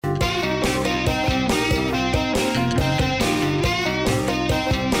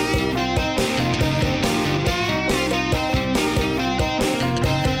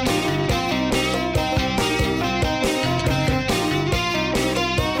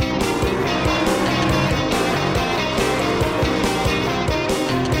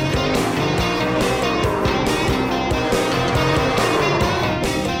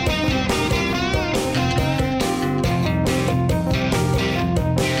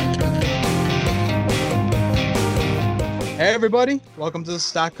everybody. Welcome to the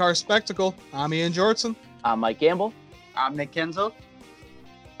Stock Car Spectacle. I'm Ian Jortson. I'm Mike Gamble. I'm Nick Kenzel.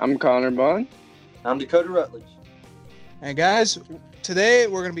 I'm Connor Bond. I'm Dakota Rutledge. And guys, today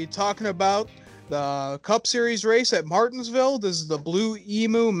we're going to be talking about the Cup Series race at Martinsville. This is the Blue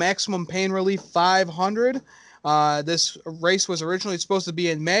Emu Maximum Pain Relief 500. This race was originally supposed to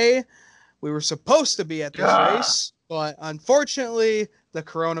be in May. We were supposed to be at this race, but unfortunately, the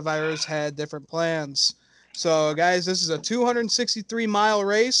coronavirus had different plans. So, guys, this is a 263-mile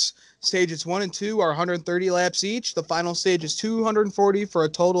race. Stages 1 and 2 are 130 laps each. The final stage is 240 for a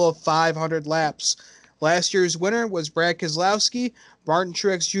total of 500 laps. Last year's winner was Brad Keselowski. Martin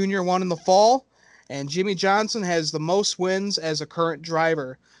Truex Jr. won in the fall, and Jimmie Johnson has the most wins as a current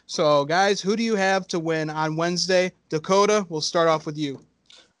driver. So, guys, who do you have to win on Wednesday? Dakota, we'll start off with you.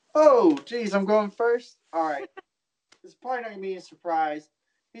 Oh, geez, I'm going first? All right. It's probably not going to be a surprise.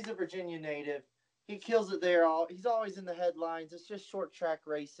 He's a Virginia native. He kills it there. He's always in the headlines. It's just short track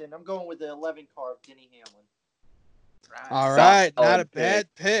racing. I'm going with the 11 car of Denny Hamlin. All right. Not a pick. bad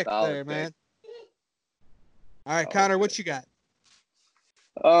pick Solid there, pick. man. All right, Solid Connor, pick. what you got?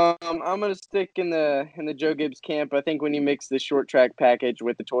 I'm gonna stick in the Joe Gibbs camp. I think when you mix the short track package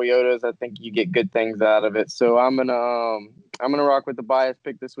with the Toyotas, I think you get good things out of it. So I'm gonna rock with the bias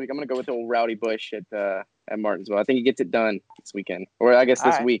pick this week. I'm gonna go with the old Rowdy Busch at Martinsville. I think he gets it done this weekend, or I guess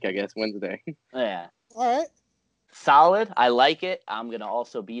this week. I guess Wednesday. Yeah. All right. Solid. I like it. I'm going to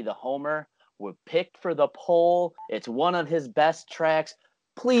also be the homer. We're picked for the pole. It's one of his best tracks.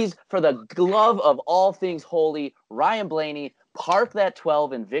 Please, for the glove of all things holy, Ryan Blaney, park that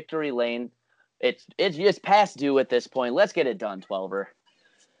 12 in Victory Lane. It's just past due at this point. Let's get it done, 12er.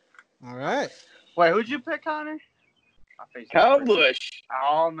 All right. Wait, who'd you pick, Connor? Kyle Busch.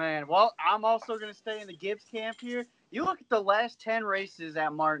 Oh, man. Well, I'm also going to stay in the Gibbs camp here. You look at the last 10 races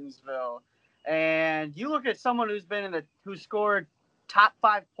at Martinsville, and you look at someone who scored top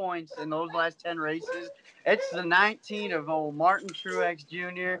 5 points in those last 10 races. It's the 19 of old Martin Truex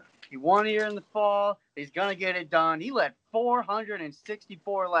Jr. He won here in the fall. He's going to get it done. He led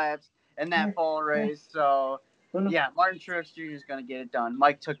 464 laps in that fall race. So, yeah, Martin Truex Jr. is going to get it done.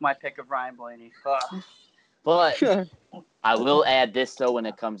 Mike took my pick of Ryan Blaney. Ugh. But I will add this, though, when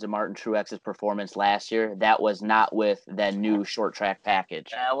it comes to Martin Truex's performance last year. That was not with that new short track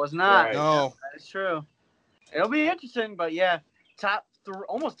package. That was not. Right. No. That is true. It'll be interesting, but yeah,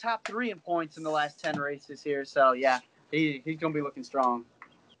 almost top 3 in points in the last 10 races here. So yeah, he's gonna be looking strong.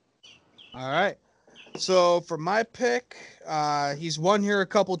 All right. So for my pick, he's won here a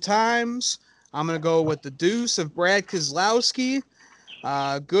couple times. I'm going to go with the deuce of Brad Keselowski.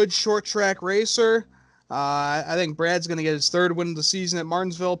 Good short track racer. I think Brad's going to get his 3rd win of the season at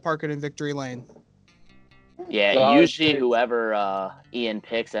Martinsville, park it in Victory Lane. Yeah, Solid usually pick. whoever Ian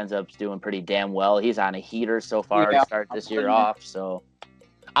picks ends up doing pretty damn well. He's on a heater so far Yeah. to start this year off. So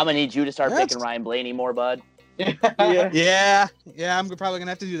I'm going to need you to start That's- picking Ryan Blaney more, bud. Yeah. Yeah, I'm probably going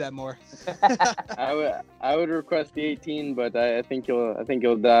to have to do that more. I would request the 18, but I think you'll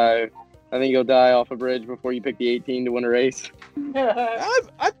die. I think you'll die off a bridge before you pick the 18 to win a race.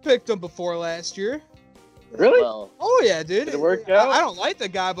 I've picked him before last year. Really? Well, Oh, yeah, dude. Did it work out? I don't like the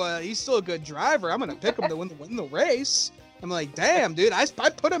guy, but he's still a good driver. I'm going to pick him to win the race. I'm like, damn, dude, I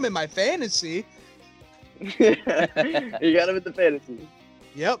put him in my fantasy. You got him in the fantasy.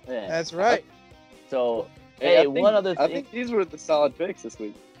 Yep, Yeah. that's right. so, Hey, hey, I think- one other I thing. think these were the solid picks this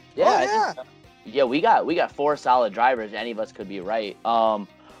week. Yeah, Oh, I yeah. think- yeah, we got 4 solid drivers. Any of us could be right.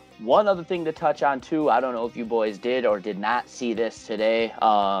 One other thing to touch on too. I don't know if you boys did or did not see this today.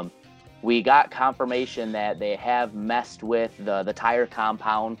 We got confirmation that they have messed with the tire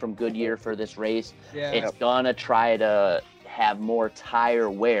compound from Goodyear for this race. Yeah. It's gonna try to have more tire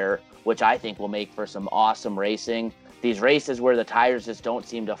wear, which I think will make for some awesome racing. These races where the tires just don't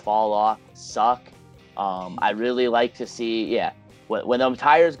seem to fall off suck. I really like to see, when them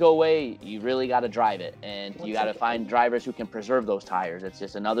tires go away, you really got to drive it, and you got to find drivers who can preserve those tires. It's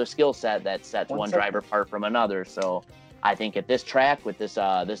just another skill set that sets one driver apart from another. So I think at this track, with this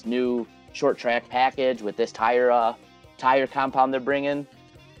this new short track package, with this tire compound they're bringing,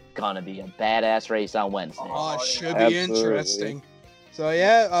 gonna be a badass race on Wednesday. Oh, it should be Absolutely. interesting.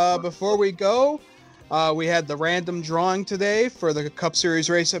 So, before we go, we had the random drawing today for the Cup Series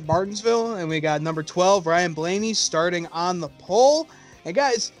race at Martinsville, and we got number 12, Ryan Blaney, starting on the pole. And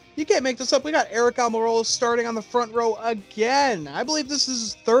guys, you can't make this up. We got Eric Almirola starting on the front row again. I believe this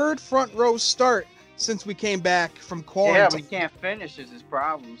is his 3rd front row start since we came back from Yeah, quarantine. we can't finish is his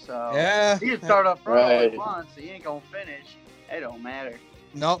problem. So Yeah. he can start up front all Right. he wants. So he ain't gonna finish. It don't matter.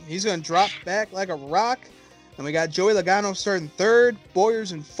 Nope, he's going to drop back like a rock. And we got Joey Logano starting 3rd,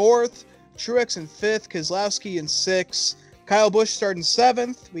 Boyers in 4th, Truex in 5th, Keselowski in 6th, Kyle Busch starting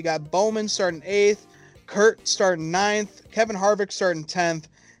 7th. We got Bowman starting 8th. Kurt starting 9th. Kevin Harvick starting 10th.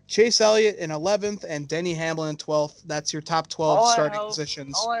 Chase Elliott in 11th. And Denny Hamlin in 12th. That's your top 12 starting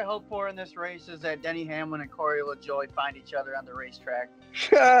positions. All I hope for in this race is that Denny Hamlin and Corey LaJoy find each other on the racetrack.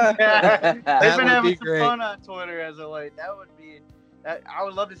 They've been having some fun on Twitter as of late. That would be. I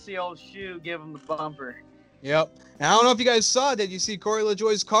would love to see old Shoe give him the bumper. Yep. And I don't know if you guys saw. Did you see Corey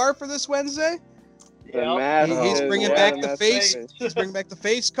LaJoy's car for this Wednesday? Yep. He's bringing back the face. He's bringing back the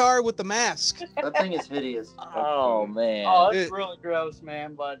face car with the mask. That thing is hideous. Oh man. Oh, it's really gross,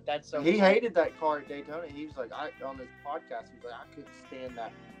 man. But that's so. He hated that car at Daytona. He was like, on this podcast, he was like, I couldn't stand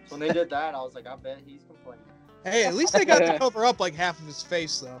that. So when they did that, I was like, I bet he's complaining. Hey, at least they got to cover up like half of his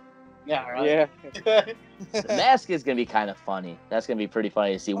face, though. Yeah, right. Yeah. The mask is gonna be kind of funny. That's gonna be pretty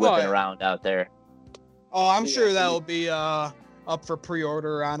funny to see whipping around out there. Oh, I'm sure that will be up for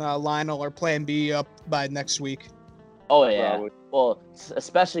pre-order on Lionel or Plan B up by next week. Oh yeah. Probably. Well, it's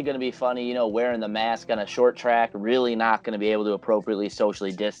especially going to be funny, you know, wearing the mask on a short track. Really not going to be able to appropriately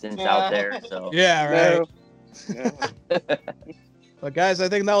socially distance out there. So Yeah, right. No. But guys, I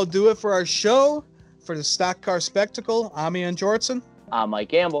think that'll do it for our show for the Stock Car Spectacle. I'm Ian Jortson. I'm Mike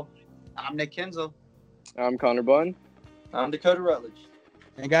Gamble. I'm Nick Kinzel. I'm Connor Bunn. I'm Dakota Rutledge.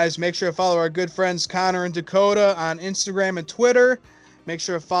 And guys, make sure to follow our good friends Connor and Dakota on Instagram and Twitter. Make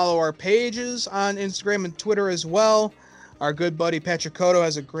sure to follow our pages on Instagram and Twitter as well. Our good buddy Patrick Cotto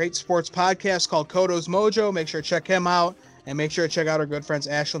has a great sports podcast called Cotto's Mojo. Make sure to check him out. And make sure to check out our good friends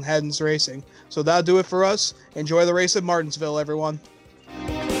Ashland Heddens Racing. So that'll do it for us. Enjoy the race at Martinsville, everyone.